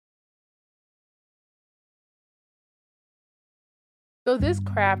So this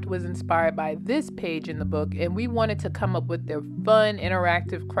craft was inspired by this page in the book, and we wanted to come up with a fun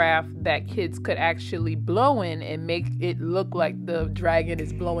interactive craft that kids could actually blow in and make it look like the dragon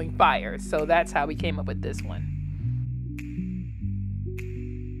is blowing fire. So that's how we came up with this one.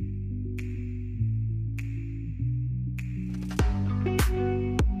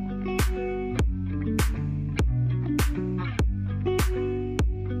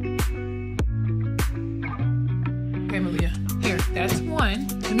 Okay, Malia, here, that's one.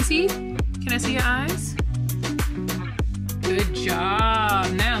 Let me see. Can I see your eyes? Good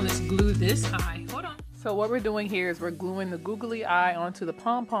job. Now let's glue this eye. Hold on. So what we're doing here is we're gluing the googly eye onto the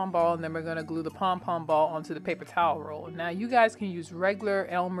pom pom ball, and then we're gonna glue the pom pom ball onto the paper towel roll. Now you guys can use regular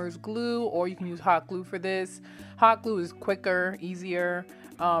Elmer's glue, or you can use hot glue for this. Hot glue is quicker, easier.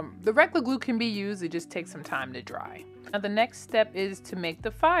 The regular glue can be used, it just takes some time to dry. Now the next step is to make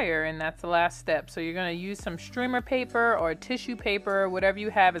the fire, and that's the last step. So you're gonna use some streamer paper or tissue paper, whatever you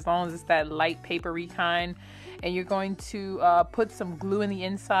have, as long as it's that light papery kind. And you're going to put some glue in the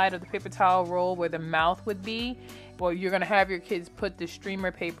inside of the paper towel roll where the mouth would be. Well, you're gonna have your kids put the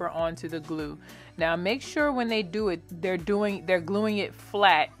streamer paper onto the glue. Now make sure when they do it, they're gluing it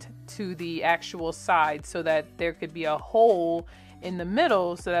flat to the actual side so that there could be a hole in the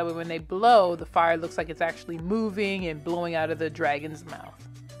middle, so that way when they blow, the fire looks like it's actually moving and blowing out of the dragon's mouth.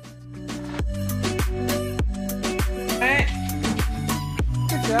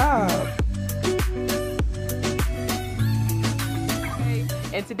 Good job.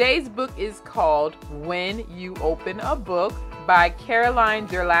 And today's book is called When You Open a Book by Caroline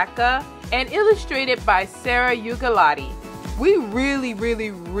Derlatka and illustrated by Sarah Ugolotti. We really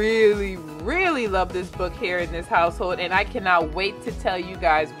love this book here in this household, and I cannot wait to tell you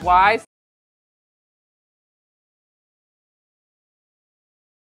guys why.